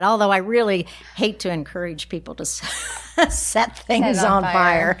Although I really hate to encourage people to set things on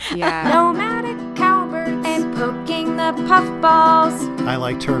fire. Yeah. Nomadic cowbirds and poking the puffballs. I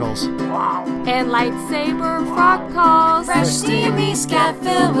like turtles. And lightsaber frog calls. Fresh steamy scat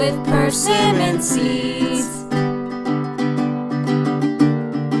filled with persimmon seeds.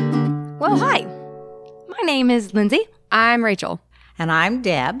 Well, hi. My name is Lindsay. I'm Rachel. And I'm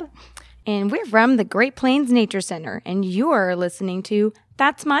Deb. And we're from the Great Plains Nature Center. And you're listening to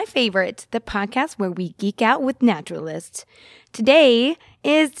That's My Favorite, the podcast where we geek out with naturalists. Today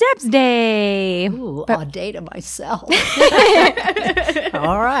is Deb's Day. Ooh, a day to myself.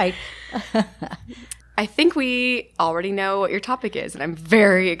 All right. I think we already know what your topic is, and I'm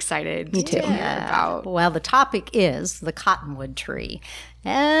very excited to hear about. Well, the topic is the cottonwood tree.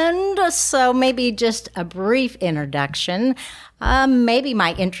 And so maybe just a brief introduction. Maybe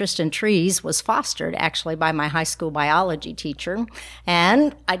my interest in trees was fostered actually by my high school biology teacher.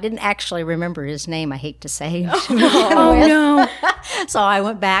 And I didn't actually remember his name, I hate to say. Oh, no. So I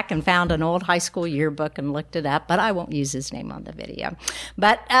went back and found an old high school yearbook and looked it up, but I won't use his name on the video.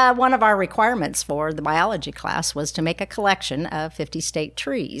 But one of our requirements for the biology class was to make a collection of 50 state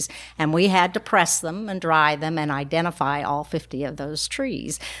trees. And we had to press them and dry them and identify all 50 of those trees.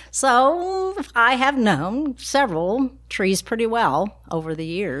 So I have known several trees pretty well over the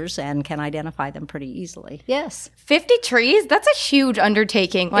years and can identify them pretty easily. Yes. 50 trees? That's a huge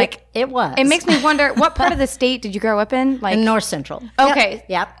undertaking. Like it was. It makes me wonder, what part of the state did you grow up in? Like in North Central. Okay.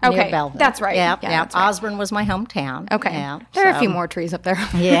 Yep. Okay. Near Belleville. That's right. Yep. Yeah, Yep. that's right. Osborne was my hometown. Okay. Yeah, there are a few more trees up there.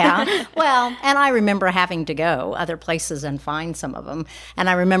 Yeah. Well, and I remember having to go other places and find some of them. And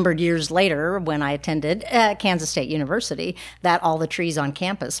I remembered years later when I attended Kansas State University that all the trees on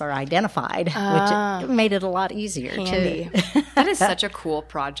campus are identified, which made it a lot easier Handy. too. That is such a cool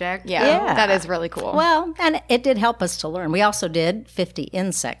project. Yeah. That is really cool. Well, and it did help us to learn. We also did 50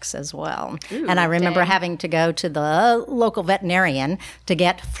 insects as well. Ooh, and I remember dang. having to go to the local veterinarian to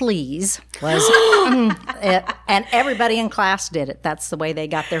get fleas. And everybody in class did it. That's the way they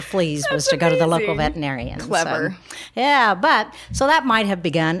got their fleas, was to go to the local veterinarian. Clever. So that might have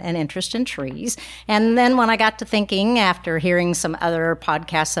begun an interest in trees. And then when I got to thinking, after hearing some other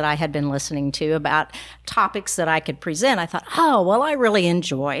podcasts that I had been listening to about topics that I could present, I thought, I really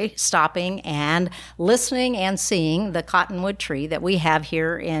enjoy stopping and listening and seeing the cottonwood tree that we have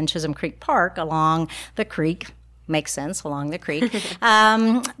here in Chisholm Creek Park along the creek. Makes sense, along the creek.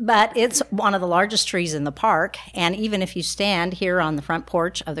 But it's one of the largest trees in the park. And even if you stand here on the front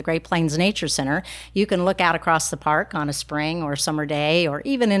porch of the Great Plains Nature Center, you can look out across the park on a spring or summer day or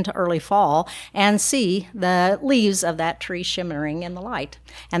even into early fall and see the leaves of that tree shimmering in the light.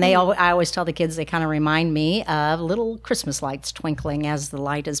 And I always tell the kids they kind of remind me of little Christmas lights twinkling as the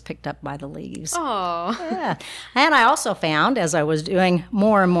light is picked up by the leaves. Oh. Yeah. And I also found, as I was doing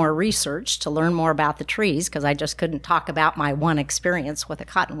more and more research to learn more about the trees, because I just couldn't talk about my one experience with a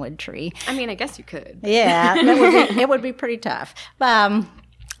cottonwood tree. I mean, I guess you could. Yeah, it would be pretty tough. I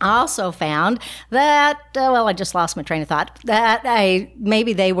also found that, I just lost my train of thought, that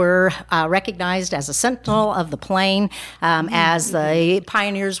maybe they were recognized as a sentinel of the plain as the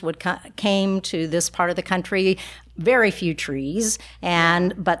pioneers came to this part of the country. Very few trees,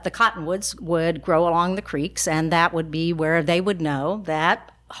 but the cottonwoods would grow along the creeks, and that would be where they would know that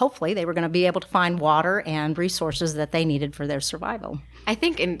hopefully they were going to be able to find water and resources that they needed for their survival. I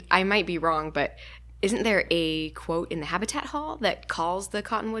think, and I might be wrong, but isn't there a quote in the Habitat Hall that calls the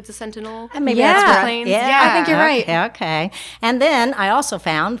cottonwoods a sentinel? And maybe that's right. Plains? Yeah, I think you're right. Okay. And then I also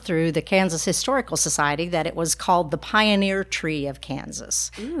found through the Kansas Historical Society that it was called the Pioneer Tree of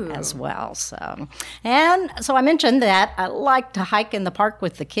Kansas as well. So I mentioned that I like to hike in the park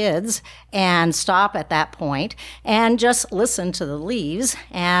with the kids and stop at that point and just listen to the leaves.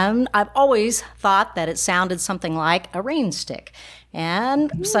 And I've always thought that it sounded something like a rain stick.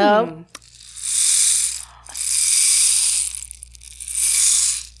 And so...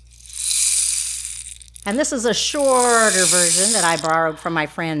 And this is a shorter version that I borrowed from my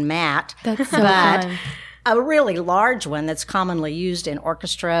friend Matt. That's so fun. A really large one that's commonly used in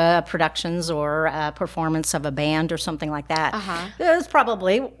orchestra productions or performance of a band or something like that. It's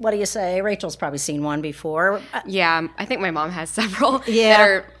probably, what do you say? Rachel's probably seen one before. Yeah, I think my mom has several that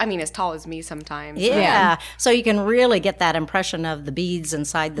are, as tall as me sometimes. Yeah. So you can really get that impression of the beads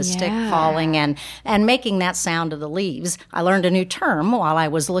inside the stick falling and making that sound of the leaves. I learned a new term while I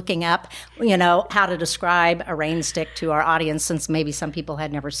was looking up, how to describe a rain stick to our audience, since maybe some people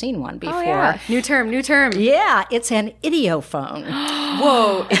had never seen one before. Oh, yeah. New term. Yeah, it's an idiophone.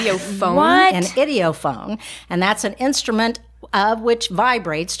 Whoa, idiophone. What? An idiophone. And that's an instrument which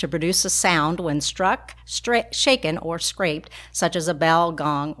vibrates to produce a sound when struck, shaken, or scraped, such as a bell,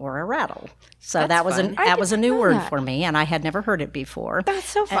 gong, or a rattle. So that was a new word for me, and I had never heard it before. That's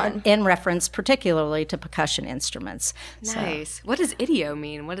so fun. In reference particularly to percussion instruments. Nice. So, what does idio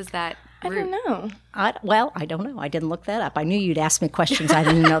mean? What is that root? I don't know. I don't know. I didn't look that up. I knew you'd ask me questions I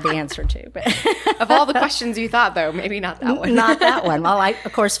didn't know the answer to. But of all the questions you thought, though, maybe not that one. Not that one. Well,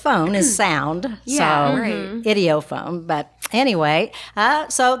 of course, phone is sound. Yeah, so right. Idiophone. But anyway,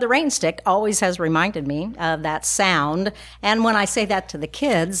 so the rain stick always has reminded me of that sound. And when I say that to the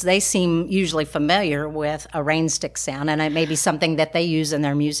kids, they seem usually familiar with a rain stick sound. And it may be something that they use in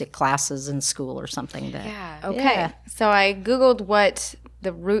their music classes in school or something. Yeah. Okay. Yeah. So I Googled what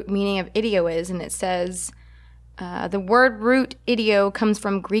the root meaning of idio is, and it says the word root idio comes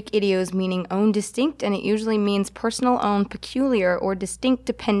from Greek idios meaning own distinct, and it usually means personal, own, peculiar, or distinct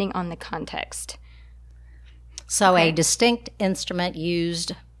depending on the context. So a distinct instrument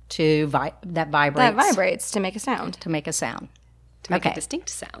used to that vibrates to make a sound. to make a sound. To make a distinct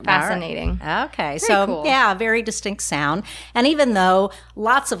sound. Fascinating. Okay, so cool. yeah, very distinct sound. And even though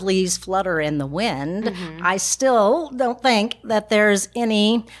lots of leaves flutter in the wind, I still don't think that there's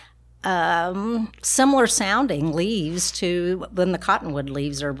any similar sounding leaves to when the cottonwood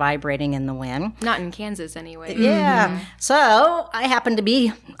leaves are vibrating in the wind. Not in Kansas, anyway. Yeah. So I happened to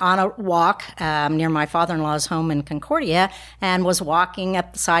be on a walk near my father-in-law's home in Concordia and was walking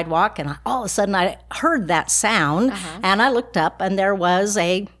up the sidewalk, and all of a sudden I heard that sound, and I looked up, and there was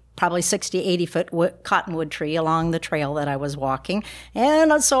a probably 60, 80-foot cottonwood tree along the trail that I was walking.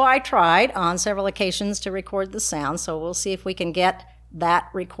 And so I tried on several occasions to record the sound, so we'll see if we can get that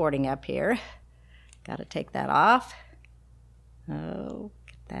recording up here. Got to take that off. Oh,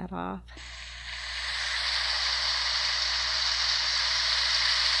 get that off.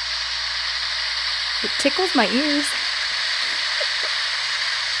 It tickles my ears.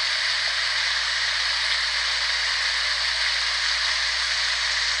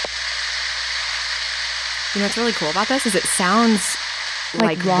 You know what's really cool about this is it sounds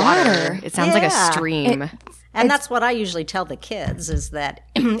like water. It sounds like a Yeah. stream. And that's what I usually tell the kids is that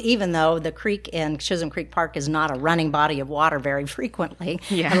even though the creek in Chisholm Creek Park is not a running body of water very frequently,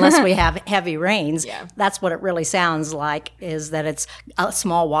 unless we have heavy rains, that's what it really sounds like, is that it's a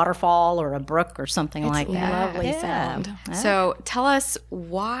small waterfall or a brook or something like that. Lovely sound. So tell us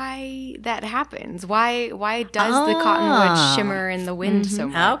why that happens. Why does the cottonwood shimmer in the wind so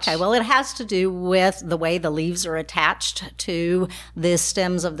much? Okay, well, it has to do with the way the leaves are attached to the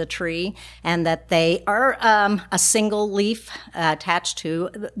stems of the tree, and that they are a single leaf attached to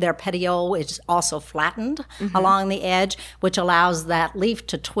their petiole, which is also flattened along the edge, which allows that leaf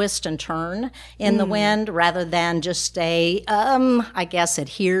to twist and turn in the wind rather than just stay, I guess,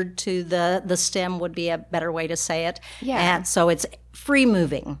 adhered to the stem would be a better way to say it. Yeah. And so it's free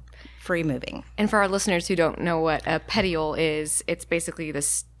moving. And for our listeners who don't know what a petiole is, it's basically the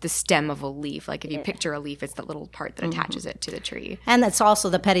stem of a leaf. Like if you picture a leaf, it's the little part that attaches it to the tree. And it's also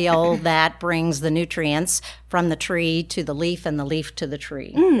the petiole that brings the nutrients from the tree to the leaf and the leaf to the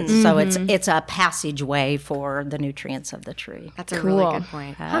tree. So it's a passageway for the nutrients of the tree. That's a really good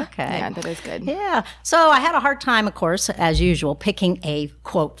point. Okay. Yeah, that is good. Yeah. So I had a hard time, of course, as usual, picking a,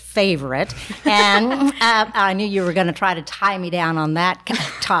 quote, favorite. And I knew you were going to try to tie me down on that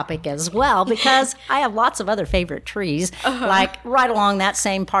topic as well, because I have lots of other favorite trees. Like right along that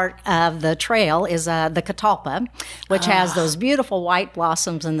same part of the trail is the catalpa, which has those beautiful white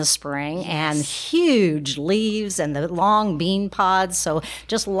blossoms in the spring and huge leaves and the long bean pods. So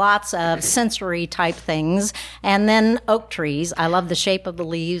just lots of sensory type things. And then oak trees. I love the shape of the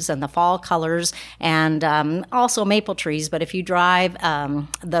leaves and the fall colors, and also maple trees. But if you drive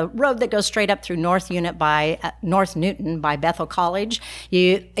the road that goes straight up through North Newton by Bethel College,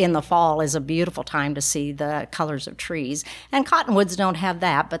 in the fall is a beautiful time to see the colors of trees. And cottonwoods don't have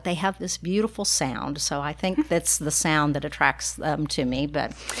that, but they have this beautiful sound. So I think that's the sound that attracts them to me.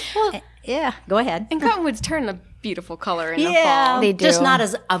 But yeah, go ahead. And cottonwoods turn a beautiful color in the Yeah, fall. They do. just not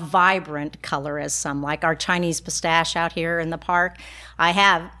as a vibrant color as some, like our Chinese pistache out here in the park. I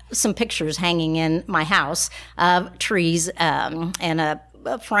have some pictures hanging in my house of trees and a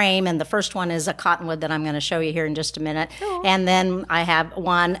frame, and the first one is a cottonwood that I'm going to show you here in just a minute. And then I have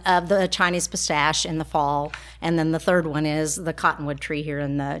one of the Chinese pistache in the fall, and then the third one is the cottonwood tree here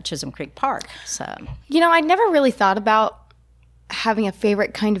in the Chisholm Creek Park. So You know, I never really thought about having a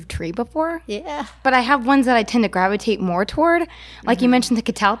favorite kind of tree before. Yeah. But I have ones that I tend to gravitate more toward. Like you mentioned the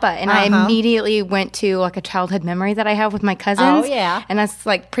catalpa, and I immediately went to like a childhood memory that I have with my cousins. Oh, yeah. And that's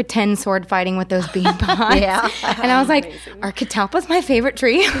like pretend sword fighting with those bean pods. Yeah. And I was like, are catalpas my favorite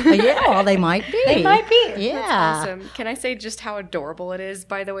tree? Yeah, well, they might be. They might be. Yeah. Awesome. Can I say just how adorable it is,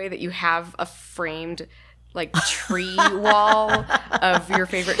 by the way, that you have a framed like tree wall of your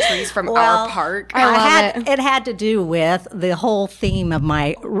favorite trees from our park? It had to do with the whole theme of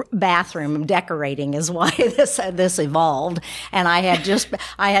my bathroom decorating is why this evolved. And I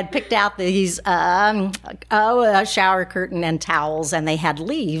had picked out these shower curtain and towels, and they had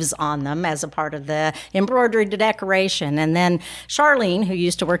leaves on them as a part of the embroidery decoration. And then Charlene, who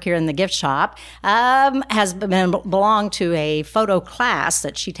used to work here in the gift shop, has belonged to a photo class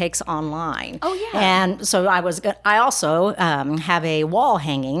that she takes online. Oh, yeah. And so I also have a wall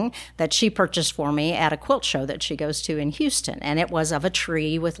hanging that she purchased for me at a quilt show that she goes to in Houston, and it was of a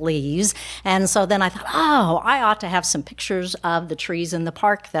tree with leaves. And so then I thought, I ought to have some pictures of the trees in the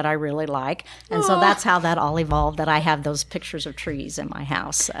park that I really like. And so that's how that all evolved, that I have those pictures of trees in my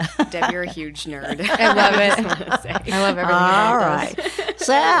house. Deb, you're a huge nerd. I love it. I love everything All about those. right.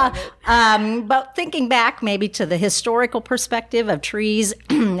 So, but thinking back maybe to the historical perspective of trees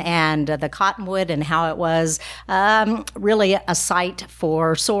and the cottonwood and how it was really a site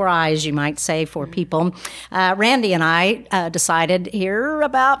for sore eyes, you might say, for people. Randy and I decided here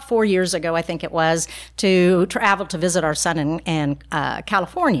about 4 years ago, I think it was, to travel to visit our son in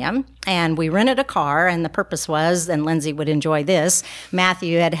California. And we rented a car, and the purpose was, and Lindsay would enjoy this,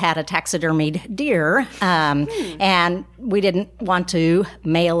 Matthew had a taxidermied deer, and we didn't want to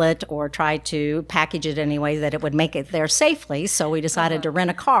mail it or try to package it in any way that it would make it there safely, so we decided to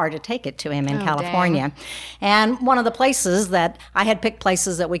rent a car to take it to him in California. Dang. And one of the places that I had picked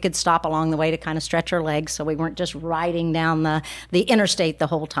places that we could stop along the way to kind of stretch our legs so we weren't just riding down the interstate the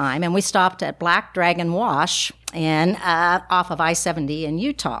whole time, and we stopped at Black Dragon Wash off of I-70 in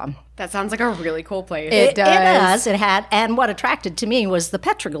Utah. That sounds like a really cool place. It does. It had, and what attracted to me was the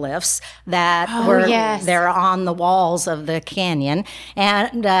petroglyphs that were there on the walls of the canyon.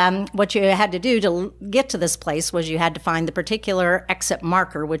 And what you had to do to get to this place was you had to find the particular exit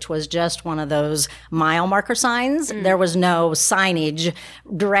marker, which was just one of those mile marker signs. There was no signage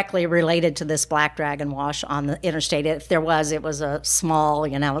directly related to this Black Dragon Wash on the interstate. If there was, it was a small,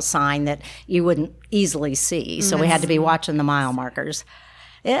 sign that you wouldn't easily see. So we had to be watching the mile markers.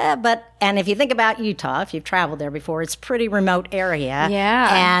 Yeah, and if you think about Utah, if you've traveled there before, it's a pretty remote area. Yeah.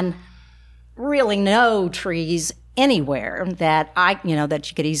 And really no trees anywhere that that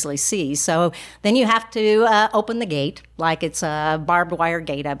you could easily see. So then you have to open the gate, like it's a barbed wire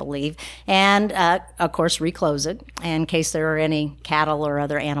gate, I believe, and of course reclose it in case there are any cattle or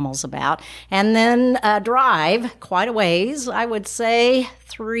other animals about, and then drive quite a ways, I would say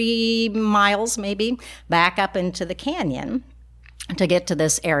 3 miles maybe, back up into the canyon to get to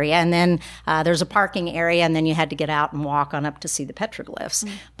this area. And then there's a parking area, and then you had to get out and walk on up to see the petroglyphs.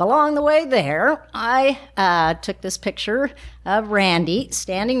 But along the way there, I took this picture of Randy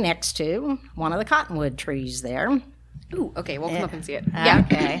standing next to one of the cottonwood trees there. Ooh, okay, we'll come up and see it. Yeah.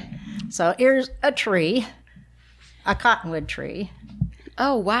 Okay. So here's a tree, a cottonwood tree.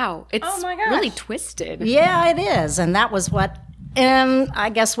 Oh, wow. It's my gosh. really twisted. Yeah, it is. And that was what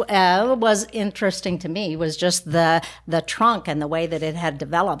I guess was interesting to me was just the trunk and the way that it had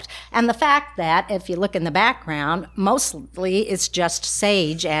developed. And the fact that if you look in the background, mostly it's just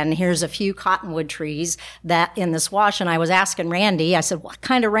sage, and here's a few cottonwood trees that in this wash. And I was asking Randy, I said, what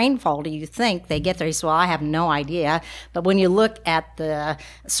kind of rainfall do you think they get there? He said, well, I have no idea. But when you look at the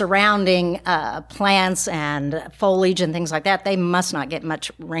surrounding plants and foliage and things like that, they must not get much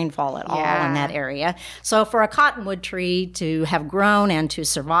rainfall at all in that area. So for a cottonwood tree to have grown and to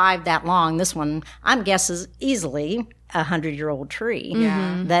survive that long, this one, I'm guessing, is easily a 100-year-old tree.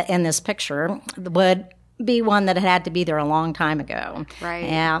 That in this picture would be one that had to be there a long time ago. Right.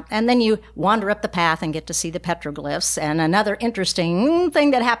 And then you wander up the path and get to see the petroglyphs. And another interesting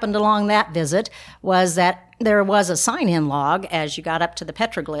thing that happened along that visit was that there was a sign-in log as you got up to the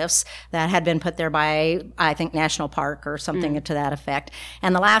petroglyphs that had been put there by, I think, National Park or something to that effect.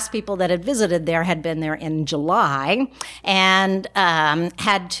 And the last people that had visited there had been there in July and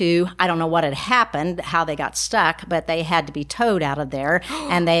had to, I don't know what had happened, how they got stuck, but they had to be towed out of there.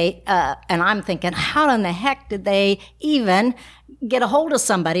 And and I'm thinking, how in the heck did they even get a hold of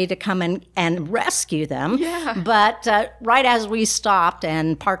somebody to come and rescue them? Yeah. But right as we stopped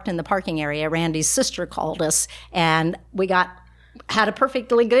and parked in the parking area, Randy's sister called us, and we got had a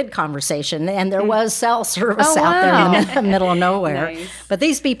perfectly good conversation, and there was cell service out there in the middle of nowhere. Nice. But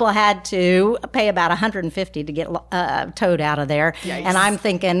these people had to pay about $150 to get towed out of there. Yikes. And I'm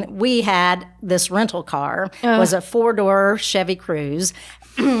thinking, we had this rental car, was a 4-door Chevy Cruze.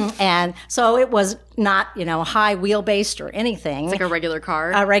 And so it was not, high wheelbase or anything. It's like a regular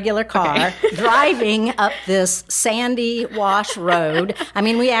car. A regular car driving up this sandy wash road. I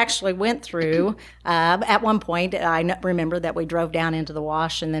mean, we actually went through, at one point, I remember that we drove down into the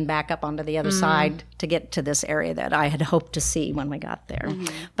wash and then back up onto the other side to get to this area that I had hoped to see when we got there.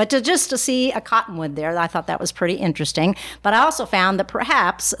 But just to see a cottonwood there, I thought that was pretty interesting. But I also found that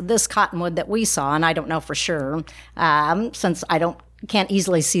perhaps this cottonwood that we saw, and I don't know for sure, since can't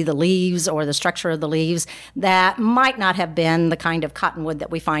easily see the leaves or the structure of the leaves, that might not have been the kind of cottonwood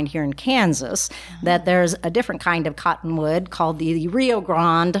that we find here in Kansas, that there's a different kind of cottonwood called the Rio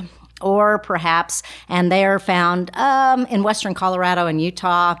Grande, or perhaps, and they are found in western Colorado and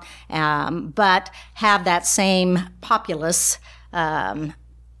Utah, but have that same populous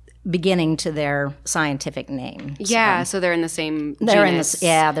beginning to their scientific name. Yeah, so they're in the same they're genus.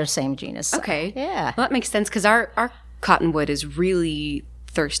 they're same genus. Okay. Yeah. Well, that makes sense because our cottonwood is really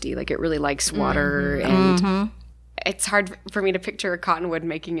thirsty. Like, it really likes water, and it's hard for me to picture a cottonwood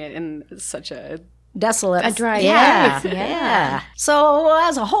making it in such a desolate. A dry Yeah. So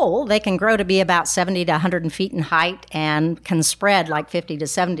as a whole, they can grow to be about 70 to 100 feet in height and can spread like 50 to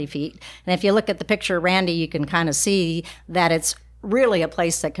 70 feet. And if you look at the picture, Randy, you can kind of see that it's really a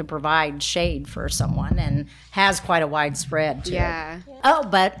place that could provide shade for someone and has quite a wide spread to it. Oh,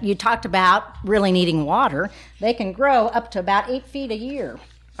 but you talked about really needing water. They can grow up to about 8 feet a year.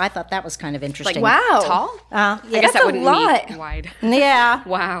 I thought that was kind of interesting. Wow. tall. Yeah. I guess that wouldn't lot. be wide. Yeah.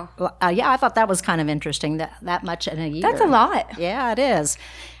 Wow. Yeah, I thought that was kind of interesting, that much in a year. That's a lot. Yeah, it is.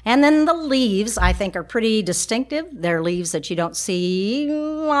 And then the leaves, I think, are pretty distinctive. They're leaves that you don't see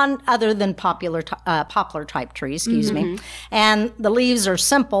on other than poplar type trees, excuse me. And the leaves are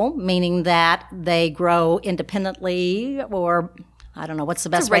simple, meaning that they grow independently, or I don't know, what's the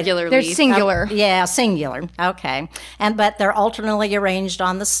best way? Regular They're leaf. singular. Yeah, singular. Okay. But they're alternately arranged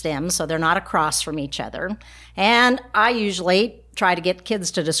on the stem, so they're not across from each other. And I usually try to get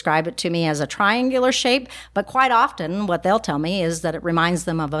kids to describe it to me as a triangular shape, but quite often what they'll tell me is that it reminds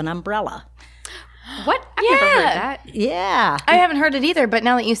them of an umbrella. What? I've never heard that. Yeah. I haven't heard it either, but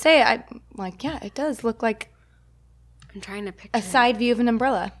now that you say it, I'm like, yeah, it does look like I'm trying to picture a side view of an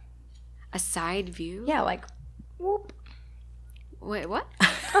umbrella. a side view. Yeah, like, whoop. Wait, what?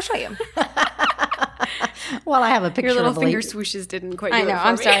 I'll show you. Well, I have a picture Your little of the finger leaf. swooshes didn't quite. I do know. It for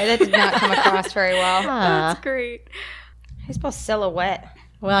I'm me. sorry. That did not come across very well. That's great. I suppose silhouette.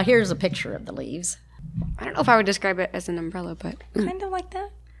 Well, here's a picture of the leaves. I don't know if I would describe it as an umbrella, but Kind of like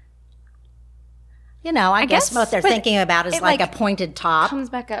that. You know, I guess guess, what they're but thinking about is it, like a like, pointed top. Comes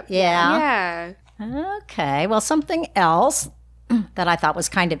back up. Yeah. yeah. Okay. Well, something else that I thought was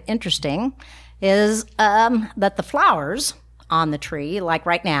kind of interesting is that the flowers on the tree, like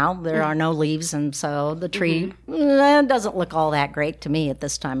right now, there are no leaves, and so the tree doesn't look all that great to me at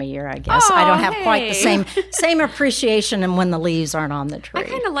this time of year, I guess. I don't have quite the same appreciation and when the leaves aren't on the tree. I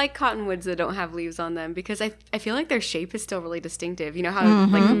kind of like cottonwoods that don't have leaves on them because I feel like their shape is still really distinctive. You know how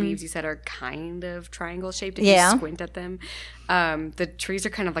like the leaves you said are kind of triangle shaped if you squint at them? The trees are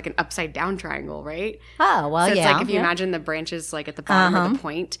kind of like an upside down triangle, right? Oh, well, So it's yeah. like if you imagine the branches like at the bottom of the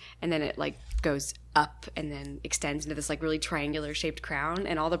point, and then it like goes up and then extends into this like really triangular shaped crown,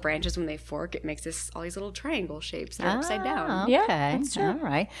 and all the branches when they fork, it makes all these little triangle shapes. They're upside down. Okay. Yeah, that's true. All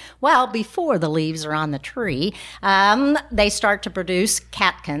right. Well, before the leaves are on the tree, they start to produce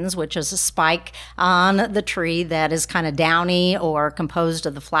catkins, which is a spike on the tree that is kind of downy or composed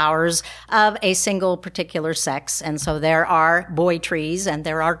of the flowers of a single particular sex. And so there are boy trees and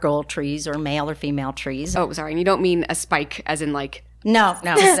there are girl trees or male or female trees. Oh, sorry. And you don't mean a spike as in like No,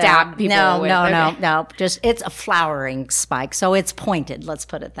 stab people No, with- no, okay. no. Just it's a flowering spike, so it's pointed. Let's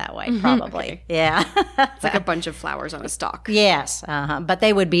put it that way. Probably, Okay. yeah. it's like a bunch of flowers on a stalk. Yes, but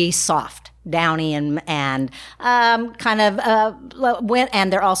they would be soft, downy, and kind of wind,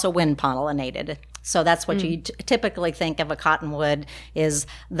 and they're also wind pollinated. So that's what you typically think of a cottonwood is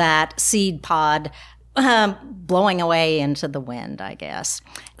that seed pod. Blowing away into the wind, I guess.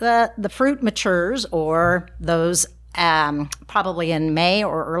 The fruit matures, or those probably in May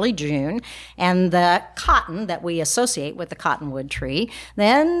or early June, and the cotton that we associate with the cottonwood tree.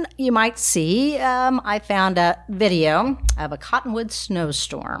 Then you might see, I found a video of a cottonwood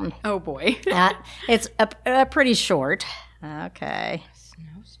snowstorm. Oh boy. It's a pretty short. Okay.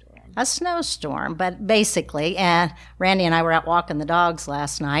 A snowstorm. But basically, Randy and I were out walking the dogs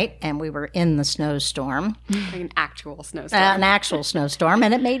last night, and we were in the snowstorm. Like an actual snowstorm. An actual snowstorm.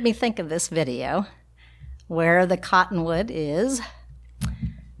 And it made me think of this video where the cottonwood is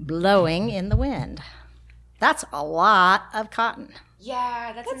blowing in the wind. That's a lot of cotton.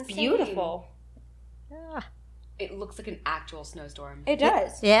 Yeah, that's beautiful. Yeah. It looks like an actual snowstorm. It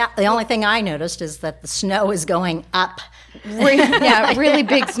does. Yeah, the only thing I noticed is that the snow is going up. Really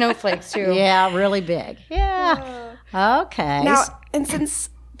big snowflakes, too. Yeah, really big. Yeah. Okay. Now, and since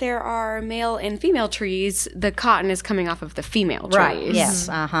there are male and female trees, the cotton is coming off of the female trees. Right, yes.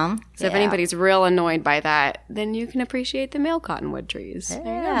 So if anybody's real annoyed by that, then you can appreciate the male cottonwood trees.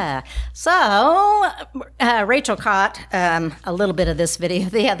 Yeah. So Rachel caught a little bit of this video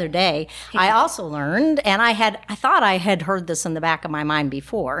the other day. I also learned, and I thought I had heard this in the back of my mind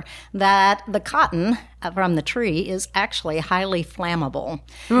before, that the cotton from the tree is actually highly flammable.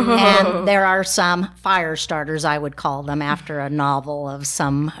 And there are some fire starters, I would call them, after a novel of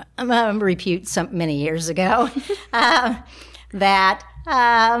some repute many years ago, that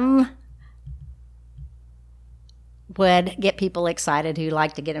would get people excited who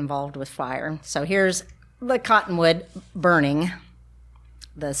like to get involved with fire. So here's the cottonwood burning,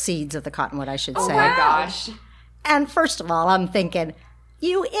 the seeds of the cottonwood, I should say. Oh my gosh. And first of all, I'm thinking,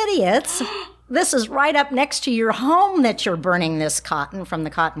 you idiots, this is right up next to your home that you're burning this cotton from the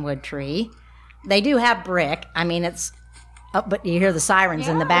cottonwood tree. They do have brick. I mean, but you hear the sirens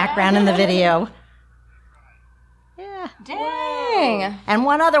in the background in the video. Yeah. Dang. And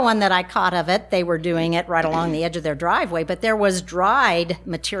one other one that I caught of it, they were doing it right along the edge of their driveway, but there was dried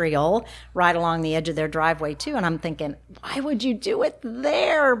material right along the edge of their driveway too. And I'm thinking, why would you do it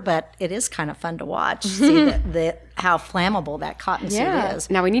there? But it is kind of fun to watch, see how flammable that cottonseed is.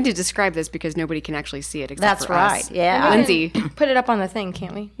 Now we need to describe this because nobody can actually see it except for right. us. Yeah. Lindsay. Put it up on the thing,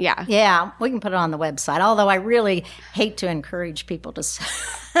 can't we? Yeah. Yeah, we can put it on the website. Although I really hate to encourage people to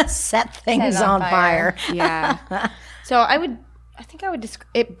set things Set it on on fire. Yeah. So I think I would describe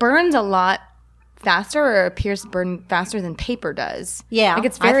it burns a lot faster, or appears to burn faster than paper does. Yeah, like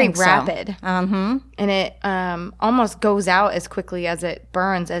it's I very think so. rapid. And it almost goes out as quickly as it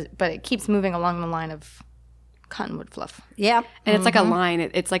burns, but it keeps moving along the line of cottonwood fluff. Yeah, And it's like a line.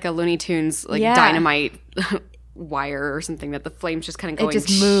 It's like a Looney Tunes dynamite wire or something that the flames just kind of going It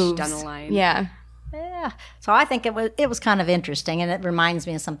just moves down the line. Yeah. yeah. So I think it was kind of interesting, and it reminds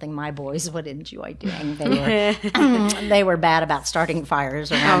me of something my boys would enjoy doing. They were bad about starting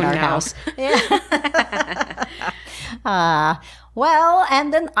fires around our house. Yeah. Well,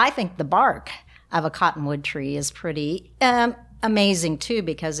 and then I think the bark of a cottonwood tree is pretty amazing too,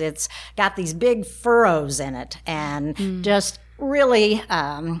 because it's got these big furrows in it, and just really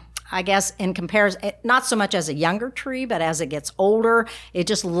I guess in comparison, not so much as a younger tree, but as it gets older, it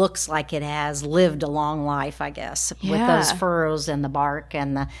just looks like it has lived a long life, I guess, with those furrows in the bark.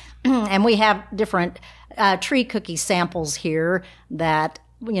 And and we have different tree cookie samples here that,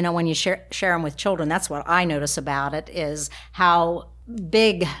 you know, when you share them with children, that's what I notice about it, is how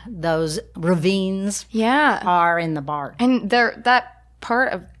big those ravines are in the bark. And that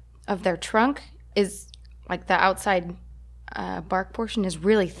part of their trunk is like the outside bark portion is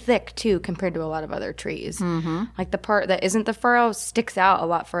really thick too, compared to a lot of other trees. Like the part that isn't the furrow sticks out a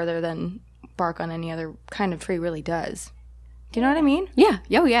lot further than bark on any other kind of tree really does. Do you know what I mean? Yeah.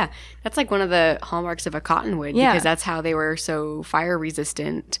 Oh, yeah. That's like one of the hallmarks of a cottonwood, because that's how they were so fire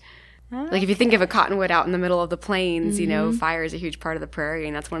resistant. Like if you think of a cottonwood out in the middle of the plains, you know, fire is a huge part of the prairie,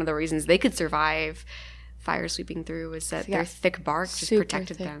 and that's one of the reasons they could survive fire sweeping through, was that their thick bark just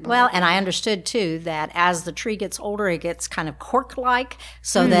protected them. Well, and I understood too that as the tree gets older, it gets kind of cork-like,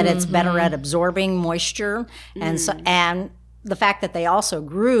 so that it's better at absorbing moisture, and the fact that they also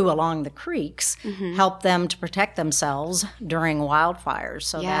grew along the creeks helped them to protect themselves during wildfires,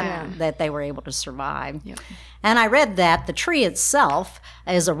 so that they were able to survive. Yep. And I read that the tree itself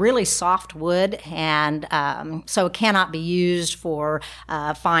is a really soft wood, and so it cannot be used for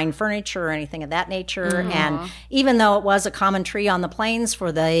fine furniture or anything of that nature. And even though it was a common tree on the plains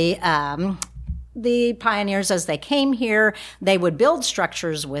for the pioneers as they came here, they would build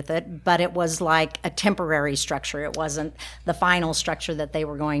structures with it, but it was like a temporary structure. It wasn't the final structure that they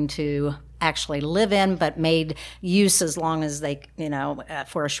were going to actually live in, but made use as long as they,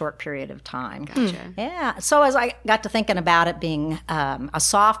 for a short period of time. Gotcha. Yeah. So as I got to thinking about it being a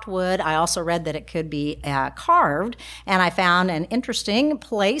soft wood, I also read that it could be carved, and I found an interesting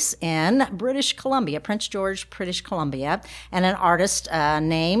place in British Columbia, Prince George, British Columbia, and an artist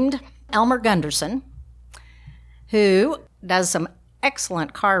named Elmer Gunderson, who does some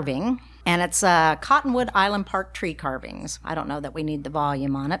excellent carving. And it's Cottonwood Island Park tree carvings. I don't know that we need the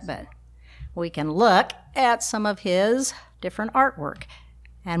volume on it, but we can look at some of his different artwork.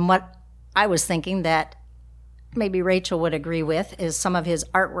 And what I was thinking that maybe Rachel would agree with is some of his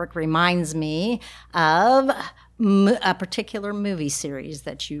artwork reminds me of a particular movie series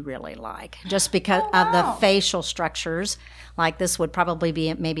that you really like, just because of the facial structures. Like this would probably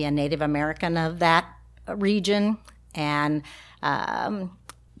be maybe a Native American of that region, and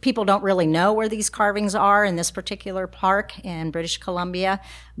people don't really know where these carvings are in this particular park in British Columbia,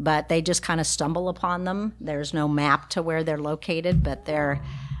 but they just kind of stumble upon them. There's no map to where they're located, but they're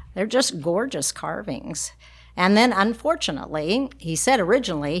just gorgeous carvings. And then, unfortunately, he said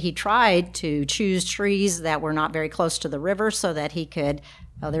originally he tried to choose trees that were not very close to the river so that he could,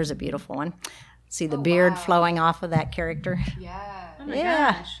 oh, there's a beautiful one. See the beard flowing off of that character? Yeah. Oh my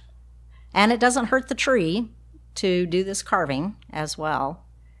gosh. And it doesn't hurt the tree to do this carving as well.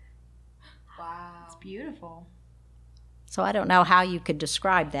 Wow. It's beautiful. So I don't know how you could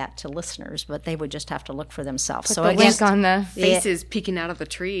describe that to listeners, but they would just have to look for themselves. Put So the against link on the Faces peeking out of the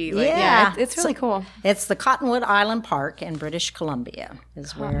tree. Like, Yeah. it's really cool. It's the Cottonwood Island Park in British Columbia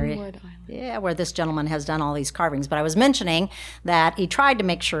is Cottonwood where this gentleman has done all these carvings. But I was mentioning that he tried to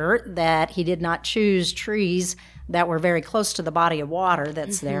make sure that he did not choose trees that were very close to the body of water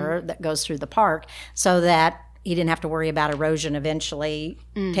that's there that goes through the park, so that he didn't have to worry about erosion eventually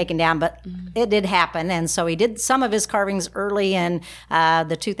taken down, but it did happen. And so he did some of his carvings early in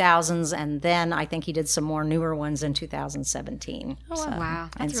the 2000s, and then I think he did some more newer ones in 2017. Oh, wow.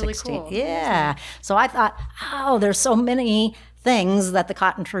 And That's really 16. cool. Yeah. So I thought, oh, there's so many things that the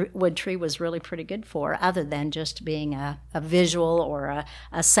cottonwood tree was really pretty good for, other than just being a visual or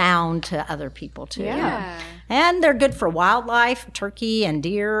a sound to other people too. Yeah. And they're good for wildlife. Turkey and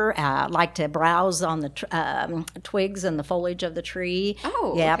deer like to browse on the twigs and the foliage of the tree.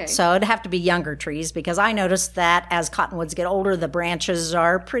 Oh, yeah. okay. So it'd have to be younger trees, because I noticed that as cottonwoods get older, the branches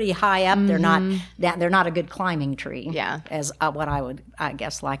are pretty high up. They're not a good climbing tree. Yeah. As what I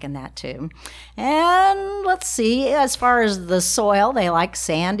guess liken that to. And let's see, as far as the soil, they like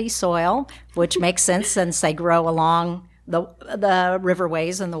sandy soil, which makes sense since they grow along the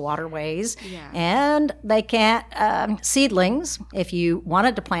riverways and the waterways. Yeah. And they can't, seedlings, if you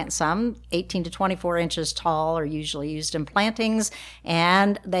wanted to plant some, 18 to 24 inches tall are usually used in plantings,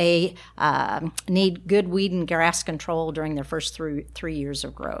 and they need good weed and grass control during their first 3 years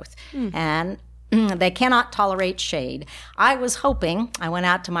of growth. And they cannot tolerate shade. I was hoping, I went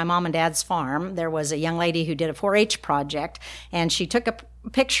out to my mom and dad's farm. There was a young lady who did a 4-H project, and she took a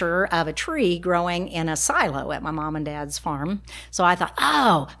picture of a tree growing in a silo at my mom and dad's farm. So I thought,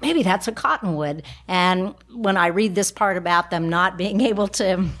 oh, maybe that's a cottonwood. And when I read this part about them not being able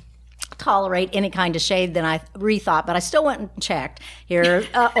to tolerate any kind of shade, then I rethought, but I still went and checked here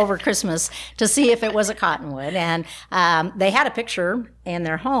over Christmas to see if it was a cottonwood. And they had a picture in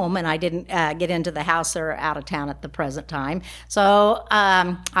their home, and I didn't get into the house. They're out of town at the present time. So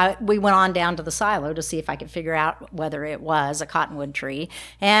we went on down to the silo to see if I could figure out whether it was a cottonwood tree.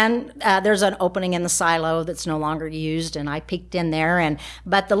 And there's an opening in the silo that's no longer used, and I peeked in there,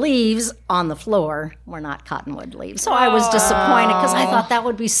 but the leaves on the floor were not cottonwood leaves. So I was disappointed, because I thought that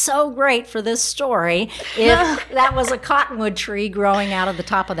would be so great for this story if that was a cottonwood tree growing out of the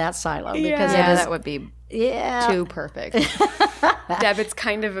top of that silo. Because that would be too perfect. Deb, it's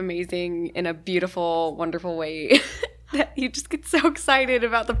kind of amazing in a beautiful, wonderful way that you just get so excited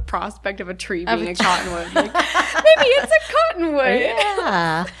about the prospect of a tree being a cottonwood. Like, maybe it's a cottonwood.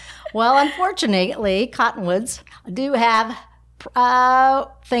 Yeah. Well, unfortunately, cottonwoods do have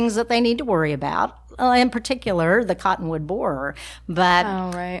things that they need to worry about. In particular, the cottonwood borer.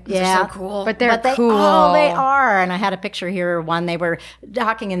 But right. yeah, They're so cool. But they're cool. Oh, they are. And I had a picture here. One, they were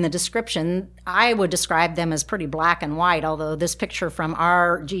talking in the description. I would describe them as pretty black and white, although this picture from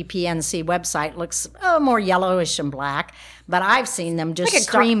our GPNC website looks more yellowish and black. But I've seen them just like a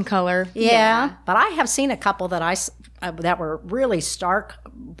cream color. Yeah, but I have seen a couple that were really stark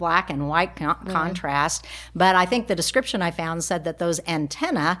black and white contrast. But I think the description I found said that those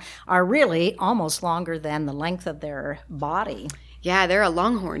antennae are really almost longer than the length of their body. Yeah, they're a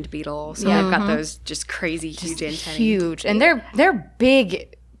longhorned beetle, so they've got those just crazy huge antennae. Huge. And they're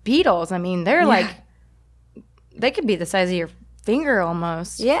big beetles. I mean, they're like, they could be the size of your finger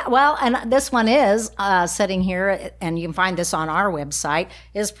almost. Yeah, well, and this one is sitting here, and you can find this on our website,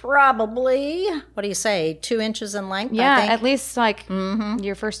 is probably, what do you say, 2 inches in length, Yeah, I think? at least like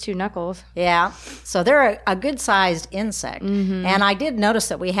your first 2 knuckles. Yeah, so they're a good-sized insect. And I did notice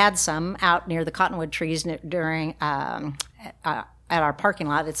that we had some out near the cottonwood trees during at our parking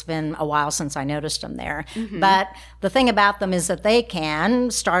lot. It's been a while since I noticed them there. But the thing about them is that they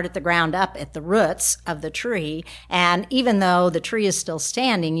can start at the ground up at the roots of the tree. And even though the tree is still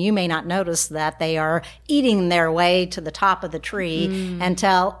standing, you may not notice that they are eating their way to the top of the tree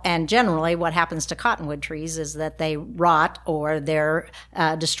and generally what happens to cottonwood trees is that they rot or they're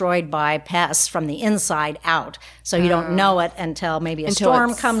destroyed by pests from the inside out. So you don't know it until maybe a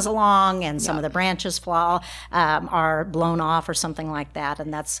storm comes along and some of the branches fall, are blown off or something like that.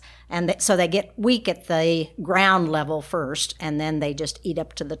 So they get weak at the ground level first, and then they just eat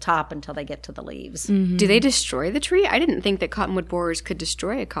up to the top until they get to the leaves. Do they destroy the tree? I didn't think that cottonwood borers could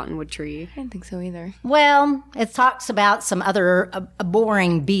destroy a cottonwood tree. I didn't think so either. Well, it talks about some other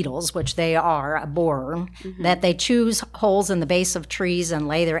boring beetles, which they are, a borer, that they chew holes in the base of trees and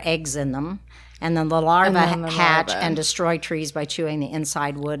lay their eggs in them. And then the larvae hatch and destroy trees by chewing the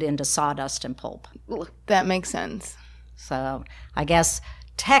inside wood into sawdust and pulp. That makes sense. So I guess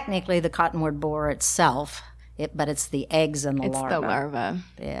technically the cottonwood borer itself, but it's the eggs and the larvae. It's the larva.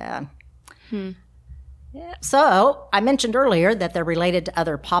 Yeah. Yeah. So I mentioned earlier that they're related to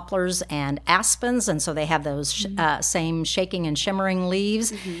other poplars and aspens, and so they have those same shaking and shimmering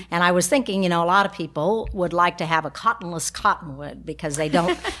leaves. And I was thinking, a lot of people would like to have a cottonless cottonwood because they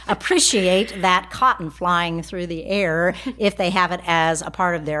don't appreciate that cotton flying through the air if they have it as a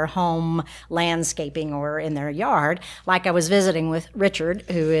part of their home landscaping or in their yard. Like I was visiting with Richard,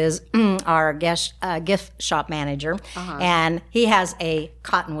 who is our gift shop manager, and he has a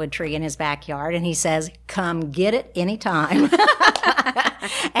cottonwood tree in his backyard, and he says, "Come get it anytime."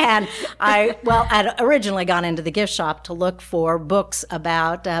 And I'd originally gone into the gift shop to look for books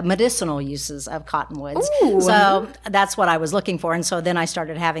about medicinal uses of cottonwoods. Ooh. So that's what I was looking for. And so then I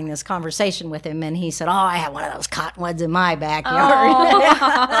started having this conversation with him, and he said, "Oh, I have one of those cottonwoods in my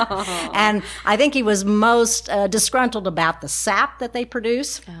backyard." And I think he was most disgruntled about the sap that they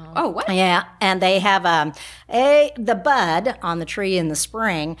produce. Oh, what? Yeah, and they have the bud on the tree in the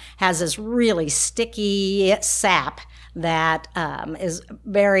spring has this really sticky sap that is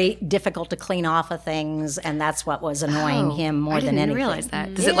very difficult to clean off of things, and that's what was annoying him more than anything. I didn't realize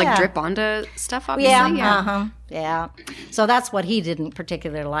that. Does it like drip onto stuff, obviously? Yeah. Yeah. So that's what he didn't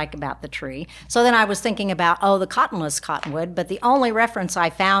particularly like about the tree. So then I was thinking about, the cottonless cottonwood, but the only reference I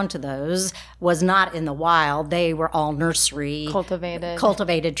found to those was not in the wild. They were all nursery.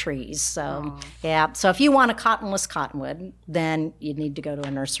 Cultivated trees. So, yeah. So if you want a cottonless cottonwood, then you'd need to go to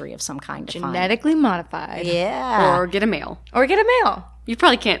a nursery of some kind to find. Genetically modified. Yeah. Or get a male. You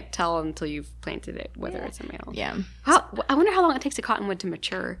probably can't tell until you've planted it whether it's a male. Yeah. I wonder how long it takes a cottonwood to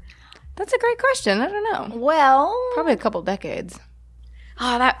mature. That's a great question. I don't know. Well, probably a couple decades.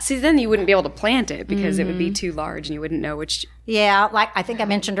 Then you wouldn't be able to plant it because it would be too large and you wouldn't know which. Yeah, like I think I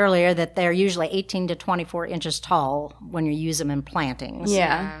mentioned earlier that they're usually 18 to 24 inches tall when you use them in plantings.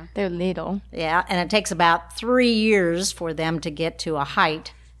 Yeah, they're little. Yeah, and it takes about 3 years for them to get to a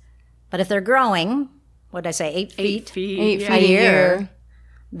height. But if they're growing, what did I say, 8 feet? 8 feet a year.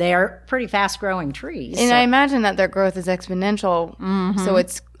 They're pretty fast-growing trees. And I imagine that their growth is exponential, so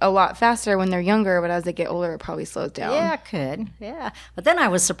it's a lot faster when they're younger, but as they get older, it probably slows down. Yeah, it could. Yeah. But then I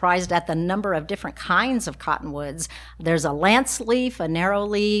was surprised at the number of different kinds of cottonwoods. There's a lance leaf, a narrow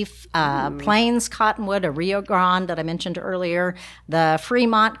leaf, plains cottonwood, a Rio Grande that I mentioned earlier, the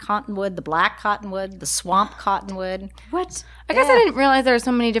Fremont cottonwood, the black cottonwood, the swamp cottonwood. What? I guess I didn't realize there were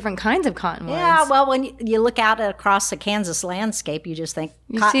so many different kinds of cottonwoods. Yeah, well, when you look out across the Kansas landscape, you just think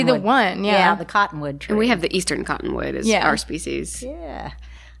you see the one, Yeah, the cottonwood tree. And we have the eastern cottonwood as our species. Yeah.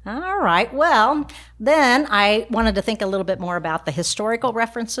 All right. Well, then I wanted to think a little bit more about the historical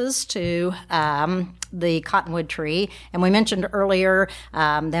references to the cottonwood tree. And we mentioned earlier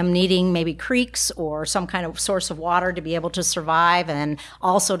them needing maybe creeks or some kind of source of water to be able to survive and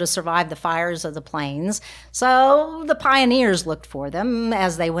also to survive the fires of the plains. So the pioneers looked for them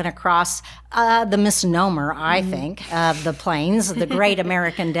as they went across the misnomer, I think, of the plains, the great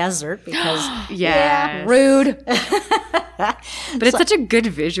American desert, because, rude. But it's such a good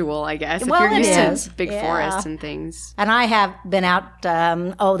visual, I guess, if you're used to big forests and things. And I have been out,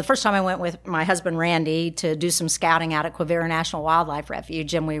 the first time I went with my husband Randy to do some scouting out at Quivira National Wildlife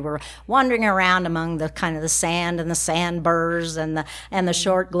Refuge, and we were wandering around among the kind of the sand and the sand burrs and the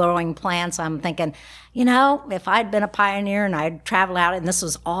short glowing plants. I'm thinking, if I'd been a pioneer and I'd traveled out and this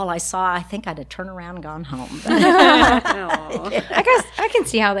was all I saw, I think I'd have turned around and gone home. I guess I can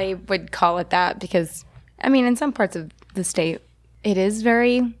see how they would call it that because, in some parts of the state, it is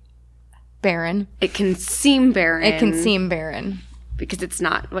very barren. It can seem barren. because it's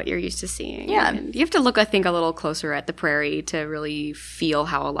not what you're used to seeing. Yeah. And you have to look, I think, a little closer at the prairie to really feel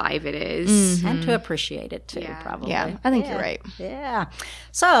how alive it is. And to appreciate it too, probably. Yeah, I think you're right. Yeah.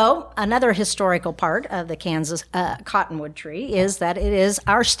 So another historical part of the Kansas cottonwood tree is that it is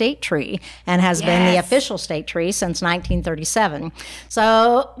our state tree and has been the official state tree since 1937.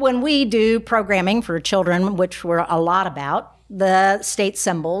 So when we do programming for children, which we're a lot about, the state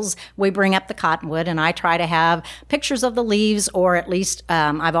symbols, we bring up the cottonwood, and I try to have pictures of the leaves, or at least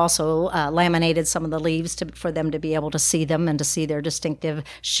I've also laminated some of the leaves for them to be able to see them and to see their distinctive